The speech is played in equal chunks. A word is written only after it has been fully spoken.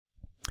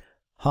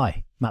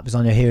Hi, Matt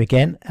Bisogno here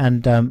again,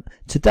 and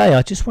today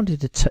I just wanted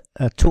to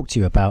talk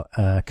to you about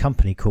a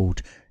company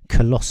called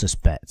Colossus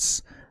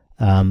Bets.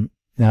 Now,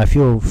 if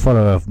you're a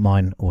follower of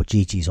mine or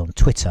geegeez on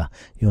Twitter,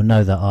 you'll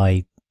know that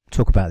I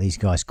talk about these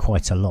guys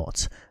quite a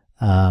lot.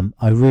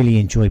 I really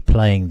enjoy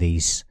playing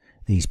these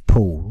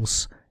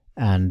pools,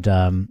 and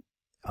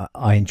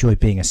I enjoy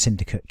being a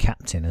syndicate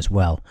captain as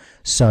well.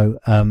 So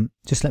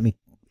just let me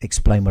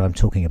explain what I'm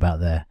talking about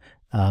there.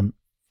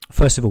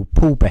 First of all,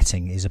 pool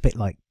betting is a bit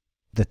like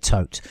the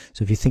tote.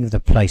 So if you think of the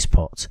place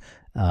pot,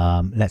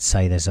 let's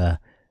say there's a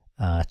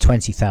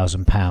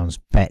 £20,000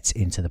 bet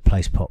into the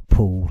place pot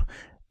pool.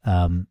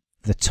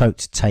 The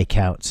tote take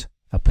out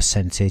a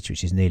percentage,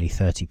 which is nearly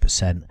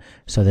 30%.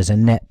 So there's a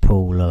net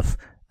pool of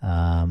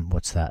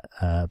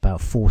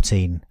about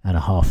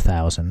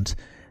 14,500.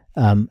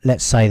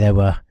 Let's say there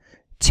were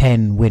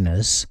 10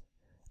 winners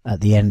at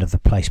the end of the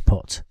place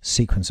pot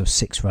sequence of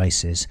 6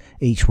 races.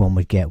 Each one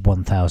would get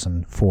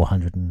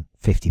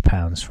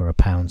 £1,450 for a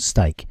 £1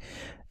 stake.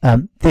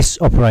 This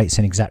operates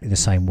in exactly the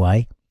same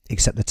way,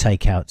 except the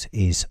takeout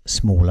is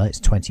smaller.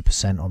 It's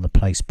 20% on the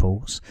place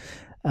pools.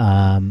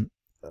 But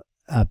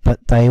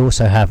they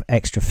also have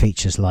extra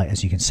features, like,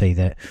 as you can see,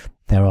 that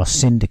there are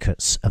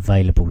syndicates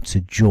available to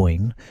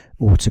join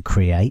or to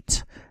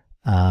create,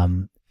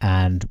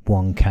 and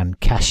one can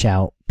cash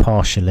out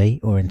partially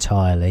or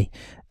entirely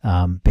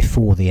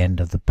before the end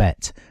of the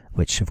bet,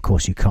 which of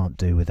course you can't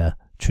do with a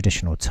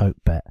traditional tote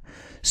bet.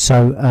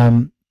 So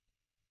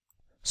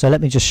let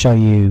me just show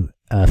you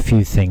a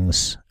few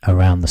things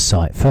around the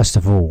site. First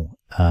of all,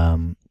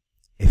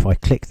 if I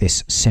click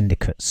this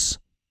syndicates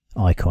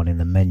icon in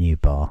the menu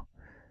bar,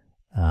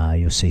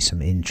 you'll see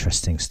some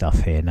interesting stuff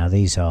here. Now,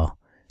 these are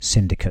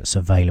syndicates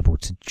available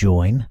to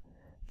join.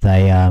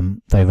 They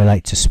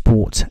relate to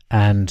sport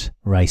and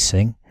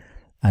racing,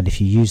 and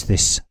if you use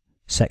this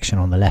section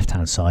on the left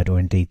hand side, or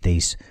indeed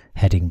these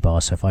heading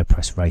bars, so if I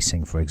press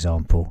racing, for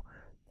example,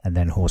 and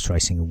then horse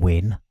racing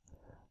win,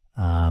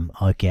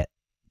 I get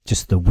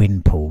just the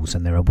win pools,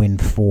 and there are win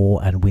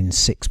 4 and win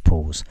 6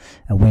 pools.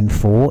 And win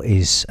 4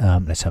 is,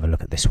 let's have a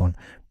look at this one.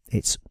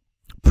 It's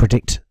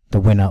predict the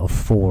winner of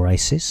 4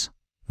 races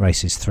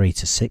 3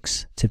 to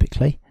 6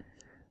 typically,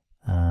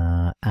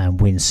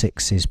 and win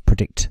 6 is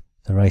predict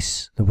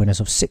the winners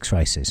of 6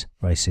 races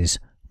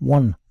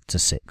 1 to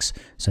 6.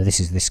 So this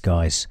is this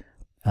guy's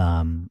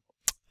win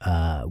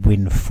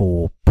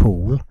 4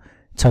 pool.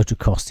 Total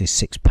cost is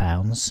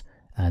 £6,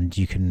 and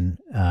you can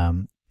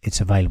it's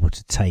available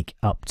to take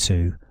up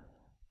to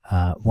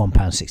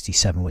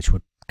 £1.67, which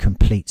would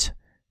complete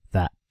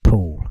that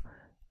pool.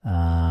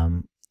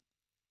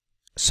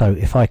 So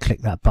if I click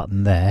that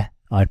button there,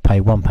 I'd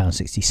pay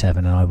 £1.67,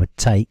 and I would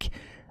take,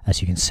 as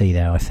you can see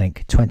there, I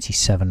think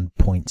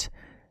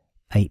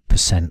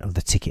 27.8% of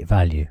the ticket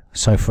value.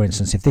 So for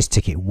instance, if this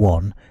ticket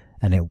won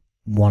and it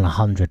won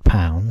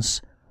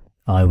 £100,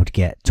 I would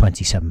get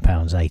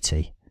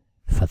 £27.80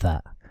 for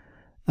that.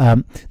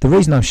 The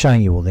reason I'm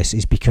showing you all this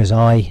is because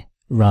I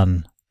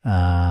run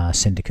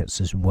syndicates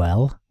as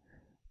well.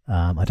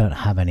 I don't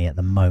have any at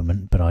the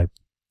moment, but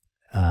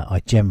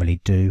I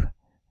generally do.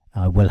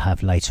 I will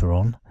have later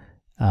on.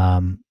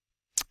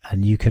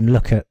 And you can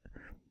look at,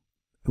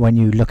 when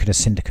you look at a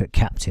syndicate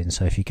captain,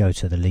 so if you go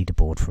to the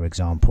leaderboard, for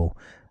example,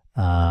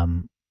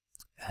 and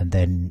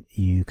then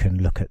you can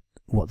look at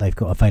what they've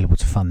got available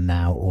to fund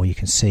now, or you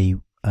can see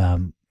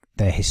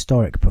their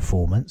historic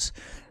performance.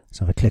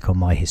 So if I click on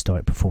my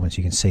historic performance,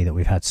 you can see that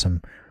we've had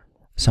some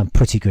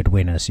pretty good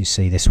winners. You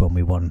see this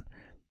one,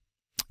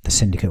 the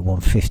syndicate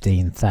won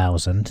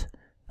 15,000.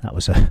 That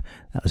was a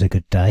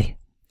good day.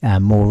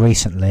 And more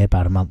recently,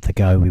 about a month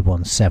ago, we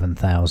won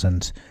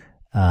 7,000.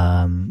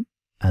 And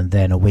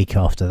then a week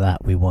after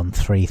that, we won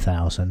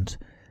 3,000,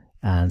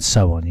 and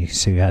so on. You can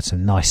see we had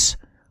some nice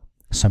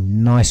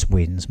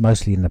wins,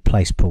 mostly in the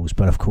place pools.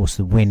 But of course,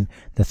 the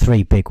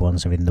 3 big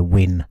ones are in the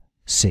win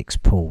 6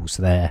 pools.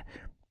 They're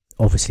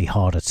obviously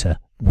harder to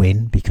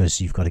win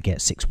because you've got to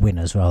get 6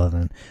 winners rather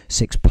than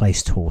 6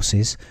 placed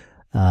horses.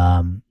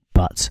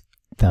 But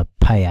the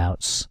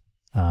payouts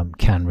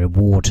can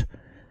reward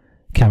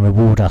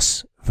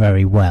us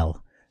very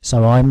well.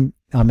 So I'm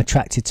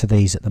attracted to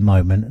these at the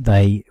moment.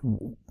 There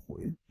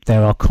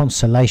are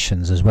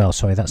consolations as well.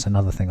 Sorry, that's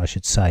another thing I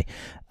should say.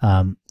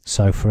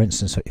 So for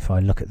instance, if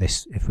we look at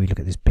this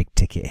big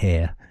ticket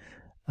here,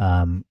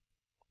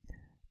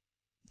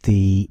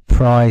 the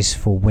prize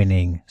for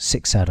winning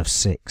 6 out of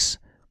 6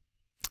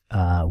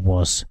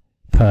 was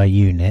per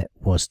unit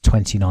was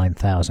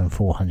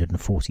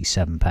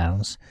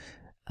 £29,447,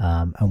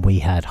 and we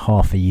had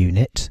half a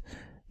unit,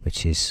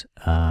 which is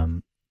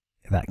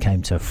that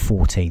came to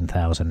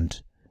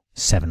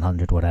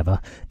 14,700 whatever.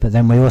 But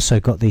then we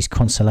also got these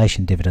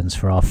consolation dividends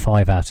for our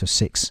 5 out of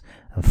 6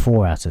 and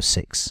 4 out of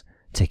 6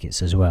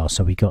 tickets as well.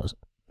 So we got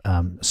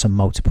some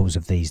multiples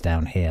of these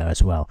down here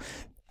as well,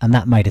 and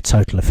that made a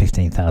total of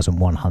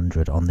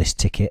 15,100 on this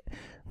ticket,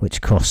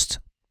 which cost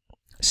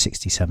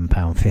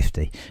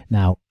 £67.50.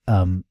 Now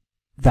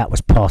that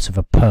was part of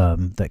a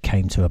perm that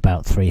came to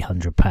about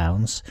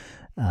 £300,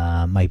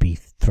 maybe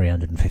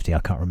 350. I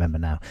can't remember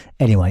now.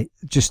 Anyway,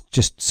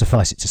 just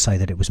suffice it to say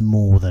that it was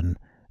more than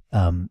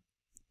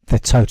the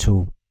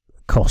total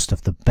cost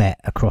of the bet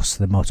across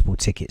the multiple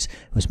tickets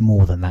was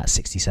more than that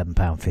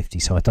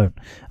 £67.50. So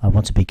I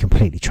want to be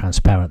completely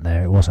transparent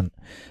there. It wasn't,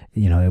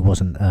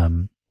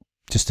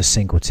 just a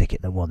single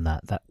ticket that won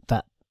that.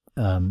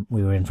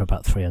 We were in for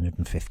about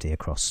 350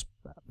 across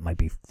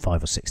maybe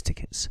 5 or 6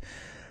 tickets.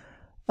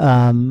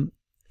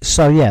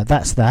 So yeah,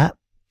 that's that.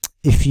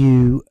 If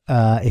you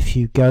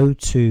go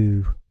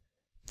to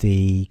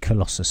the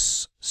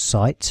Colossus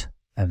site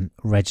and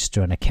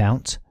register an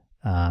account,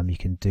 you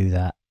can do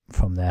that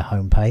from their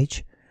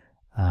homepage.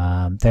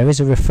 There is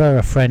a refer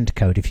a friend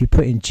code. If you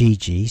put in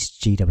geegeez,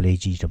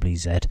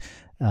 GWEGWZ,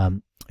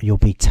 you'll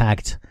be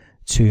tagged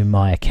to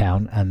my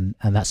account, and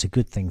that's a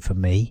good thing for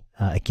me.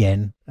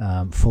 Again,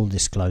 full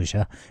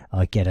disclosure,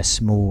 I get a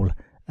small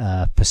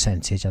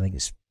percentage. I think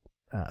it's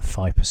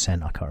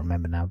 5%. I can't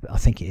remember now, but I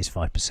think it is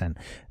 5%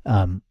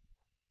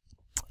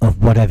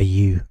 of whatever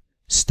you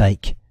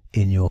stake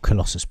in your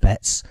Colossus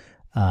bets.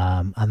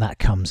 And that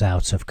comes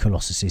out of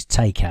Colossus's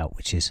takeout,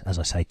 which is, as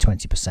I say,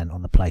 20%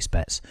 on the place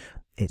bets.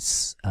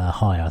 It's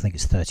higher. I think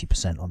it's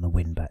 30% on the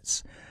win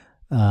bets.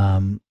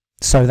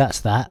 So that's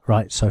that,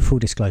 right? So full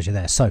disclosure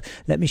there. So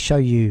let me show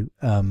you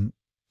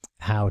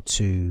how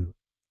to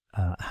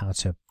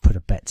put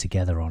a bet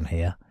together on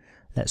here.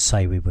 Let's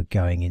say we were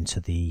going into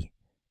the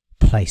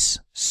place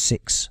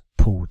 6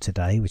 pool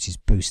today, which is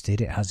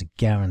boosted. It has a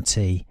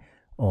guarantee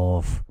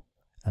of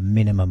a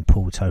minimum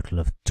pool total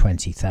of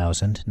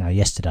 20,000. Now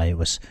yesterday it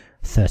was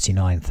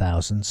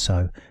 39,000,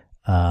 so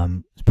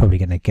it's probably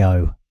going to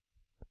go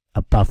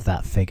above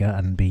that figure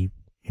and be,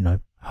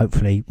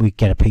 hopefully we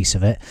get a piece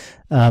of it.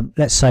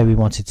 Let's say we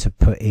wanted to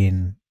put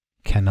in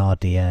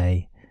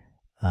Canardier,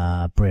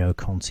 Brio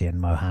Conti and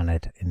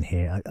Mohamed in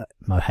here.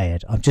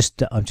 Mohamed. I'm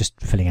just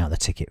filling out the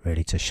ticket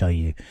really to show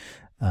you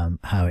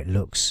how it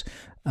looks.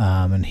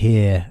 And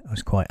here I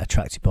was quite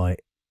attracted by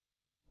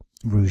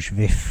Rouge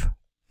Vif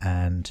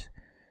and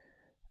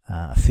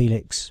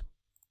Felix,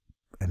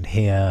 and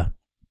here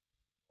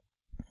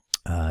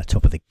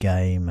top of the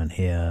game, and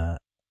here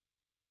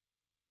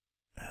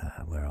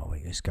where are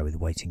we? Let's go with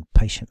Waiting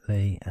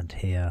Patiently, and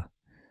here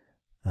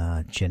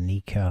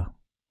Janika,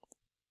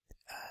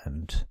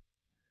 and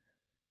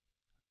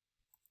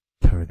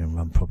Peregrine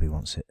Run probably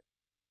wants it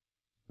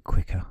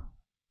quicker.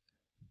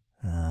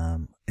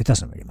 It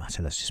doesn't really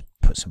matter. Let's just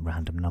put some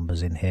random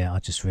numbers in here. I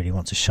just really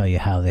want to show you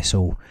how this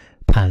all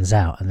pans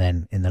out, and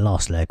then in the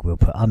last leg we'll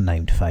put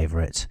unnamed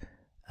favourite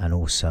and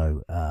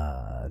also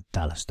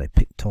Dallas de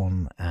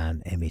Picton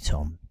and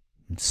Emiton.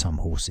 Some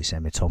horse this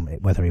Emiton,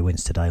 whether he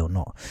wins today or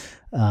not.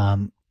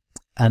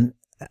 And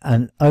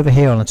over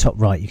here on the top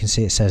right you can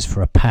see it says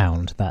for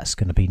 £1 that's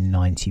going to be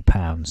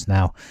 £90.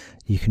 Now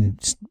you can,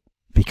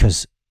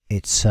 because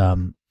it's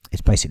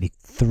basically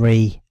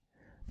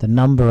the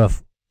number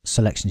of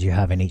selections you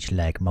have in each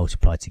leg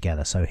multiplied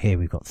together. So here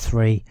we've got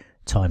 3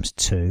 times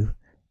 2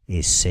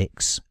 is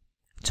 6,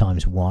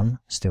 times 1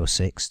 still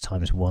 6,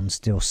 times 1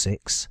 still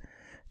 6,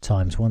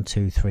 times 1,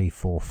 2, 3,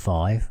 4,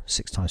 5.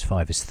 6 times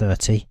 5 is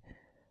 30,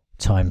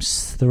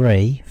 times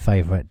 3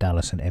 favourite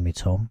Dallas and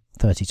Emiton.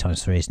 30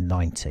 times 3 is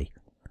 90.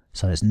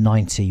 So it's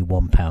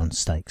 £91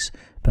 stakes.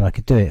 But I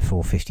could do it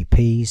for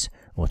 50p's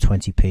or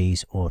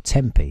 20p's or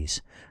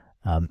 10p's.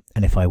 And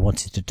if I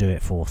wanted to do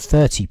it for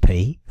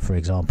 30p, for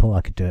example,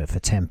 I could do it for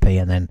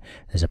 10p, and then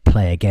there's a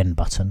play again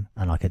button,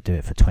 and I could do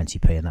it for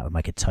 20p, and that would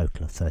make a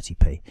total of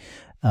 30p.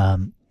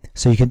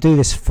 So you can do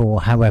this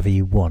for however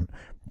you want.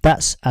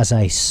 That's as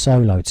a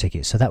solo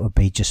ticket, so that would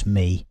be just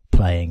me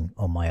playing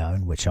on my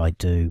own, which I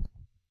do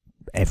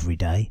every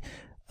day.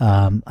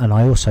 And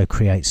I also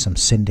create some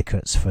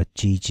syndicates for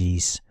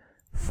geegeez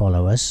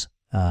followers,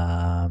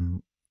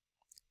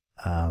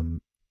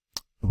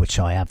 which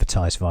I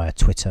advertise via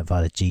Twitter,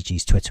 via the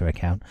geegeez Twitter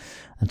account.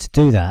 And to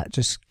do that,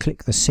 just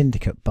click the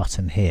syndicate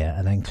button here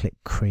and then click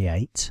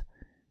create.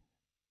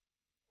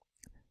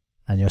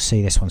 And you'll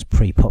see this one's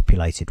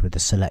pre-populated with the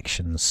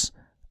selections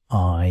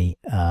that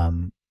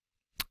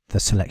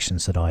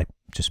I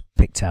just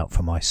picked out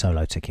for my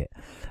solo ticket.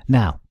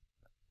 Now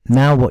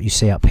what you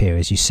see up here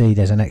is you see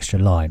there's an extra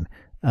line.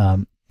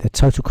 The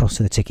total cost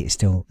of the ticket is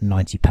still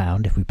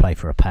 £90 if we play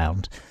for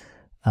 £1.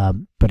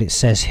 But it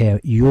says here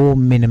your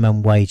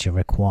minimum wager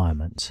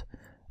requirement,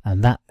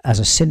 and that as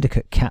a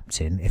syndicate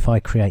captain, if I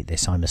create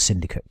this, I'm a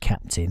syndicate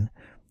captain,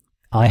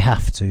 I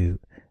have to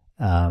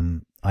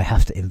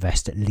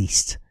invest at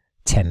least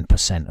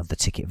 10% of the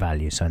ticket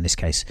value. So in this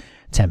case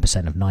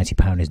 10% of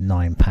 £90 is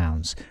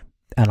 £9,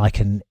 and I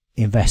can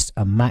invest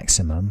a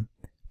maximum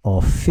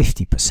of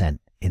 50%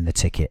 in the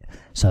ticket,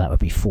 so that would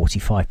be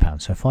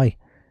 £45. So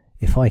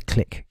if I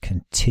click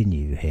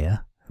continue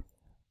here,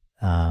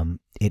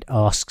 it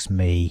asks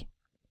me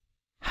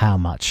how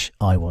much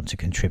I want to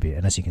contribute,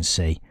 and as you can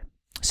see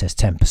it says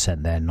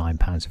 10% there,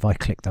 £9. If I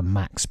click the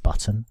max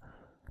button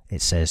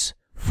it says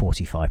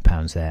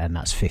 £45 there, and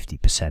that's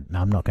 50%.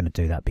 Now I'm not going to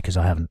do that because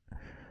I haven't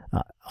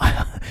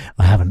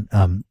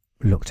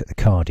looked at the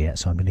card yet,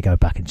 so I'm going to go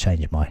back and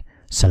change my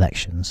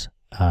selections.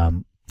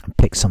 and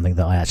pick something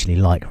that I actually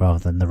like rather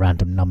than the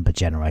random number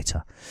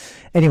generator.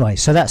 Anyway,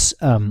 so that's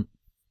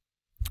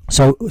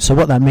so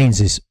what that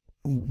means is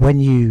when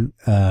you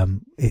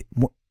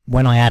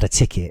when I add a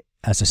ticket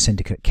as a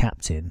syndicate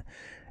captain,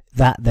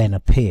 that then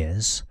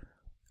appears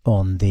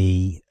on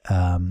the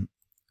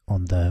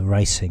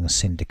racing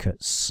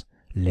syndicates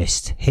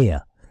list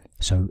here.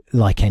 So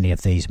like any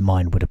of these,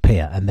 mine would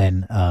appear. And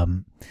then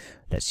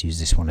let's use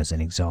this one as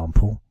an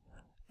example.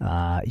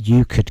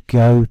 You could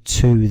go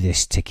to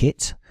this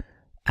ticket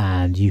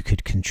and you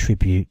could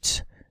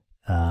contribute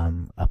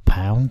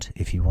 £1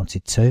 if you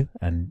wanted to,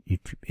 and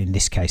in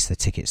this case the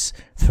ticket's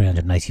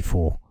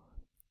 £384,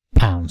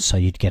 so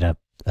you'd get a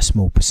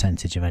small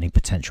percentage of any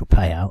potential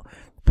payout.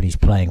 But he's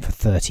playing for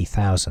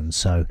 30,000,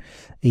 so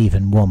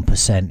even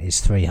 1%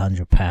 is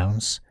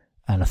 £300,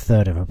 and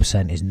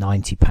 1/3% is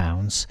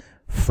 £90.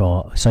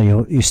 So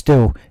you're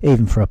still,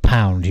 even for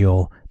 £1,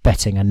 you're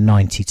betting a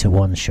 90 to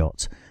 1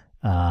 shot,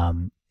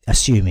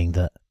 assuming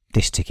that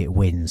this ticket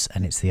wins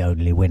and it's the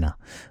only winner.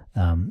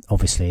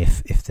 Obviously,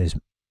 if there's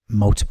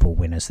multiple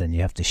winners, then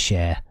you have to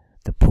share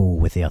the pool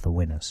with the other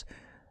winners.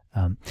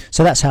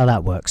 So that's how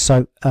that works.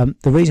 So the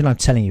reason I'm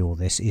telling you all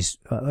this is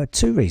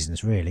two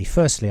reasons, really.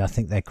 Firstly, I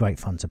think they're great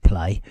fun to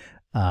play,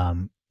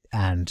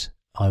 and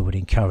I would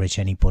encourage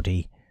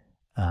anybody,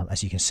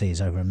 as you can see,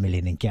 there's over 1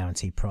 million in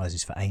guaranteed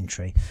prizes for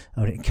Aintree.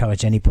 I would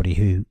encourage anybody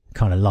who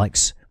kind of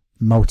likes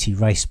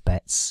multi-race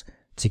bets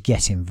to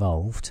get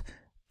involved.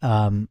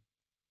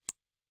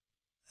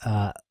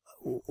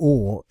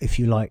 Or if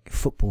you like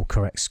football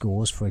correct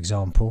scores, for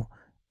example,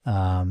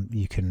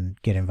 you can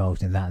get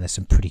involved in that, and there's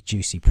some pretty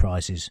juicy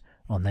prizes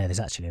on there. There's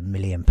actually a £1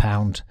 million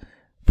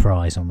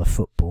prize on the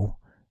football.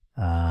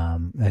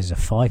 There's a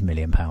 £5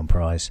 million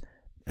prize.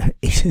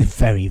 It's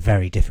very,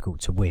 very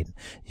difficult to win.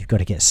 You've got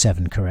to get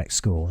 7 correct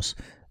scores,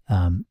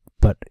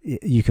 but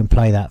you can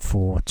play that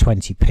for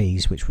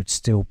 20p's, which would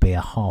still be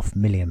a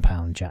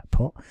 £500,000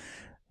 jackpot,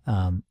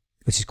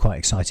 which is quite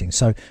exciting.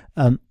 So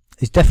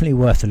it's definitely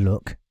worth a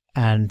look.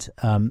 And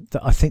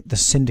I think the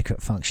syndicate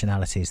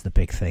functionality is the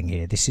big thing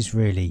here. This is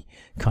really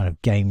kind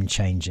of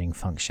game-changing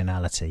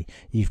functionality.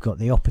 You've got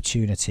the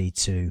opportunity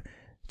to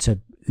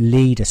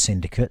lead a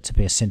syndicate, to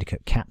be a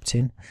syndicate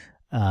captain,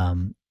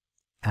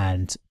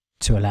 and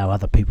to allow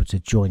other people to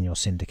join your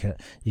syndicate.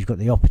 You've got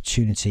the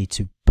opportunity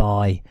to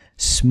buy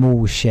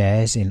small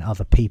shares in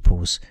other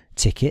people's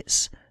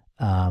tickets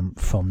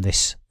from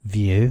this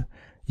view.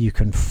 You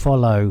can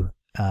follow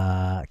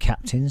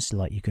captains,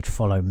 like you could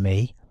follow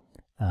me.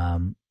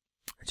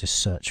 Just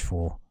search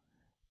for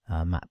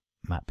Matt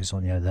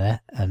Bisogno there,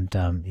 and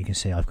you can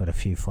see I've got a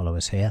few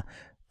followers here.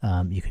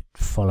 You could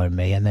follow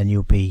me, and then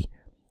you'll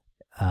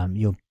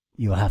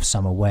have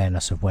some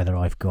awareness of whether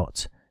I've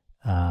got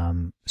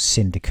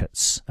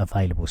syndicates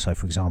available. So,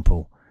 for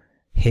example,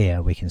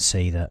 here we can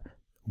see that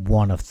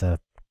one of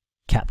the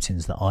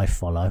captains that I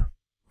follow,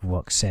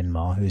 Wok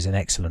Senmar, who's an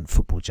excellent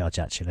football judge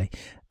actually,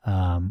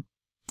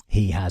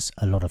 he has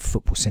a lot of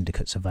football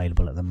syndicates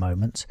available at the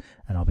moment,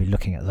 and I'll be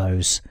looking at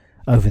those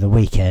over the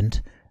weekend.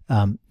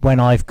 When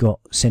I've got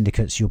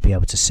syndicates, you'll be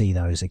able to see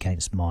those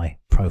against my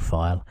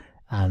profile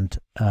and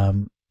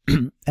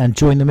and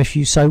join them if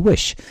you so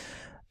wish.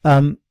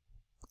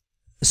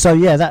 So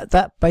yeah,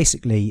 that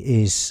basically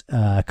is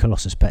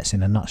Colossus Bets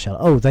in a nutshell.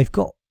 Oh, they've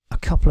got a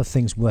couple of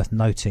things worth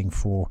noting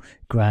for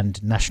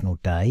Grand National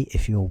Day.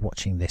 If you're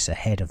watching this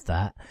ahead of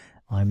that,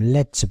 I'm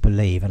led to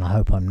believe, and I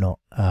hope I'm not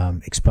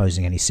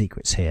exposing any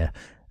secrets here,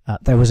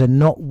 there was a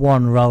not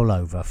one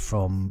rollover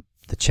from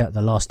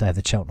the last day of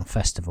the Cheltenham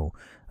Festival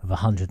of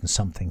 100 and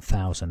something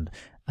thousand,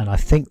 and I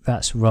think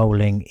that's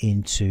rolling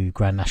into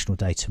Grand National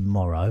Day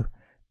tomorrow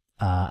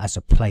as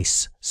a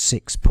place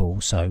 6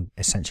 pool, so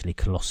essentially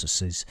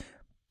Colossus's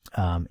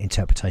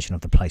interpretation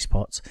of the place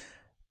pots.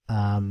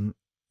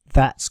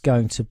 That's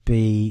going to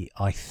be,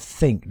 I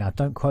think, now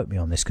don't quote me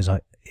on this because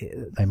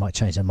they might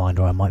change their mind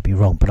or I might be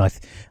wrong, but I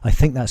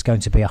think that's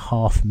going to be a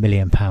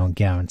 £500,000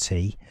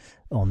 guarantee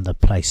on the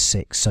place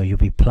 6, so you'll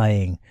be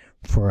playing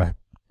for a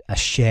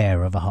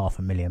share of a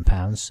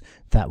 £500,000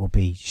 that will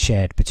be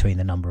shared between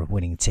the number of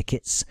winning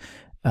tickets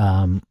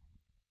on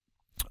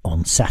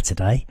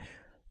Saturday.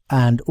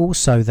 And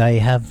also they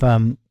have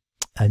a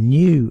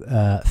new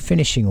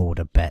finishing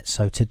order bet.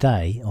 So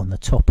today on the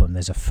Topham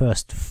there's a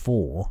first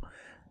 4.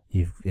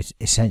 It's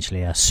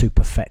essentially a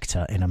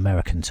superfecta in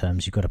American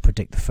terms. You've got to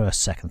predict the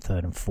first, second,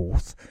 third and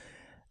fourth,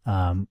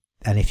 and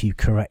if you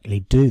correctly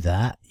do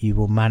that, you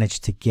will manage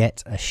to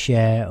get a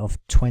share of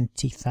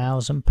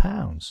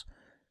 £20,000,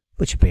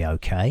 which would be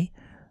okay,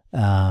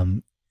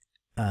 better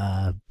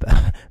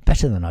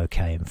than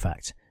okay in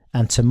fact.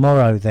 And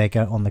tomorrow they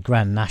go on the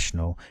Grand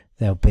National.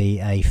 There'll be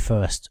a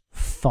first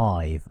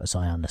 5, as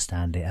I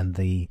understand it, and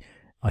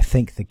I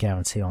think the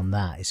guarantee on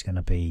that is going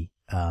to be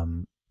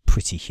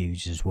pretty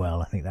huge as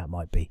well. I think that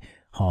might be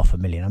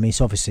 £500,000. I mean,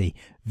 it's obviously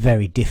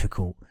very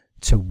difficult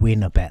to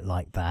win a bet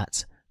like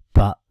that,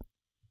 but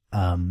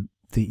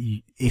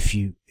if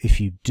you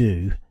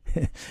do,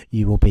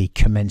 you will be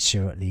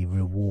commensurately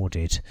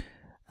rewarded.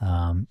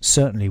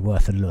 Certainly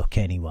worth a look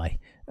anyway.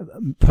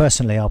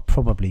 Personally, I'll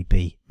probably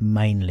be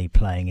mainly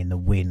playing in the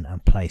win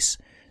and place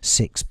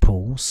 6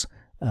 pools,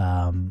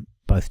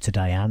 both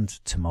today and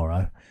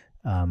tomorrow.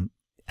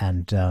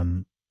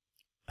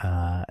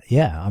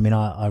 Yeah, I mean,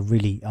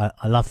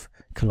 I love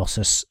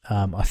Colossus.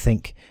 I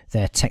think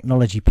their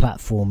technology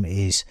platform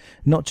is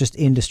not just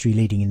industry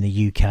leading in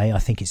the UK, I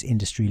think it's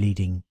industry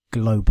leading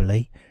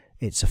globally.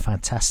 It's a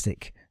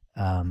fantastic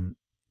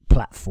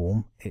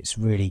platform. It's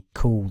really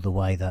cool the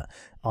way that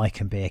I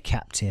can be a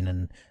captain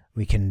and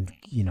we can,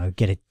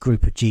 get a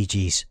group of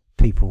geegeez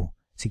people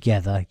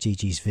together,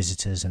 geegeez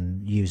visitors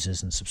and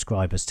users and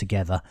subscribers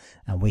together,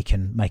 and we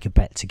can make a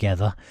bet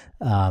together,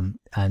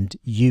 and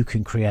you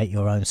can create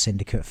your own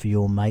syndicate for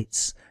your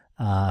mates,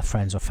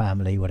 friends or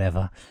family,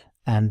 whatever,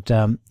 and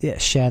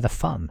share the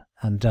fun.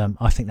 And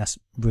I think that's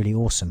really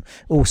awesome.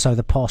 Also,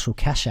 the partial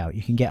cash out,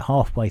 you can get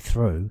halfway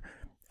through.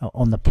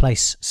 On the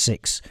place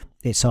 6,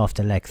 it's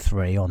after leg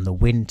 3. On the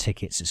win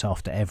tickets, it's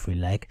after every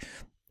leg.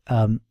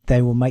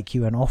 They will make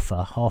you an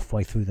offer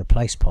halfway through the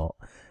place pot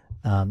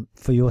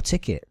for your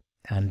ticket.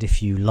 And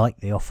if you like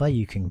the offer,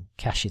 you can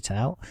cash it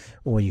out,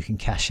 or you can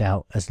cash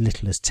out as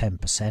little as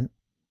 10%,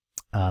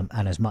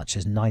 and as much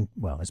as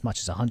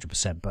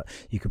 100%. But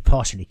you could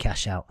partially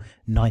cash out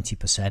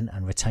 90%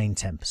 and retain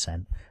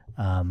 10%,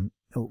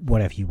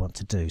 whatever you want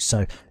to do.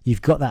 So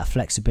you've got that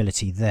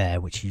flexibility there,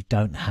 which you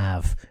don't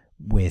have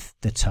with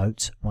the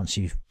tote. Once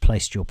you've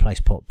placed your place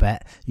pot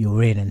bet,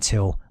 you're in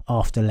until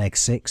after leg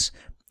 6,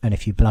 and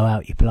if you blow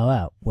out, you blow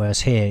out.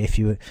 Whereas here, if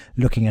you're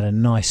looking at a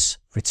nice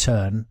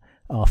return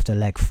after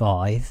leg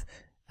 5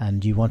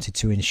 and you wanted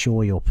to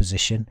ensure your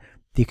position,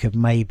 you could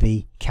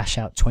maybe cash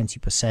out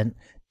 20%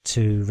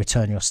 to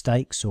return your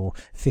stakes, or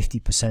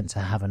 50% to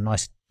have a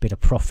nice bit of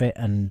profit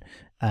and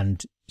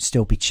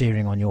still be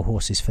cheering on your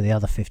horses for the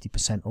other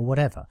 50% or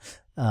whatever.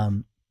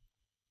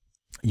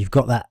 You've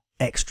got that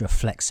extra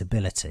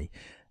flexibility.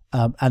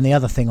 And the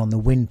other thing on the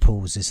win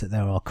pools is that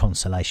there are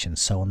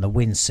consolations. So on the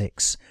win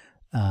 6,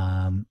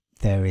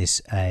 there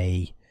is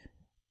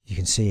you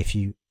can see if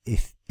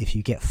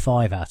you get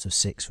 5 out of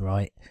 6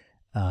 right,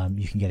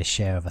 you can get a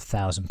share of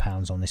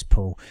 £1,000 on this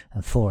pool,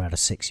 and 4 out of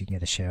 6 you can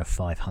get a share of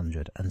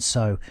 500. And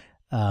so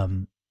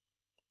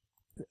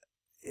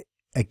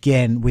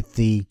again, with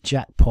the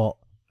jackpot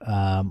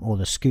or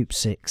the scoop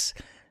 6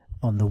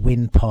 on the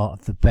win part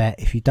of the bet,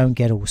 if you don't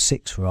get all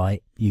 6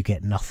 right, you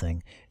get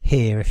nothing.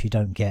 Here, if you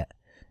don't get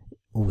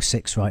all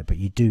 6 right but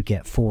you do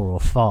get 4 or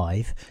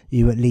 5,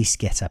 you at least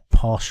get a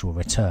partial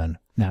return.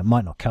 Now, it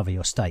might not cover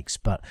your stakes,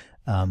 but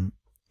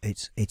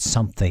it's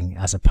something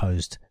as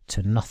opposed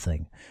to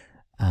nothing,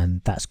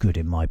 and that's good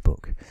in my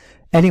book.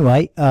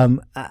 Anyway,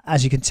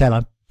 as you can tell,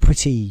 I'm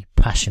pretty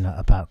passionate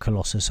about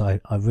Colossus.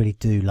 I really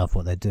do love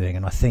what they're doing,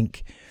 and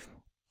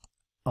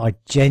I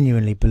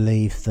genuinely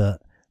believe that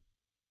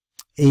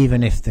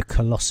even if the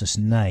Colossus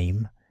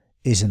name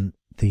isn't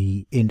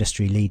the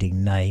industry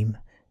leading name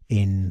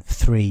in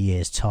 3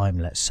 years' time,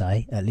 let's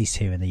say, at least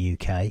here in the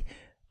UK,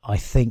 I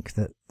think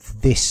that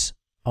this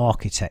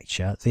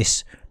architecture,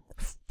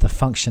 the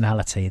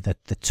functionality,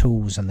 the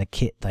tools and the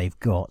kit they've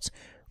got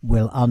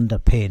will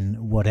underpin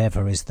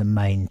whatever is the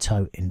main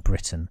tote in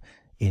Britain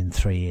in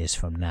 3 years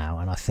from now.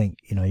 And I think,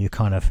 you're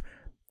kind of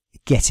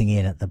getting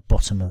in at the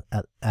bottom,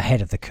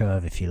 ahead of the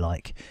curve, if you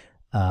like,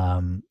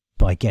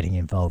 by getting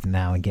involved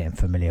now and getting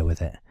familiar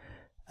with it.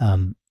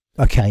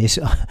 Okay,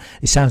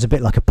 it sounds a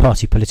bit like a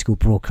party political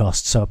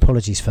broadcast, so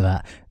apologies for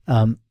that.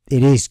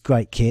 It is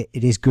great kit,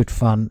 it is good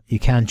fun. You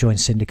can join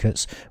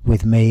syndicates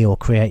with me or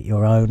create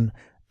your own,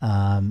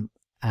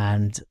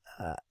 and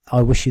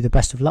I wish you the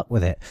best of luck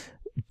with it.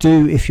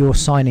 If you're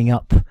signing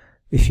up,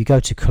 if you go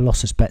to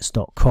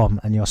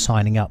colossusbets.com and you're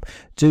signing up,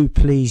 do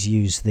please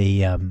use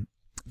the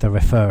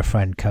refer a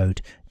friend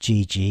code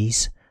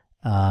geegeez,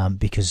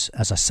 because,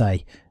 as I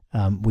say,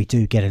 we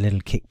do get a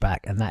little kickback,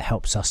 and that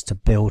helps us to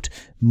build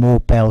more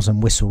bells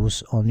and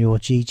whistles on your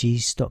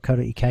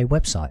geegeez.co.uk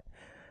website.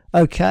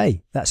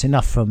 Okay, that's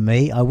enough from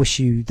me. I wish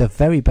you the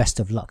very best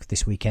of luck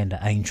this weekend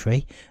at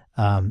Aintree.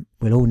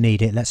 We'll all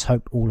need it. Let's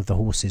hope all of the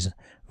horses,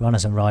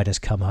 runners and riders,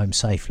 come home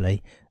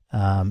safely.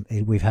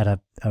 We've had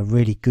a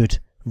really good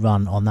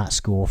run on that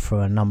score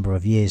for a number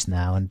of years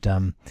now,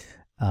 and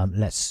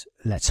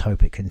let's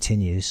hope it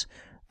continues.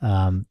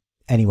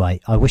 Anyway,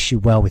 I wish you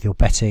well with your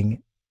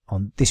betting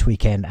on this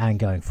weekend and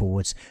going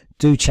forwards.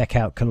 Do check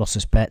out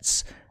Colossus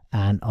Bets,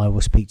 and I will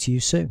speak to you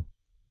soon.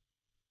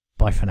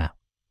 Bye for now.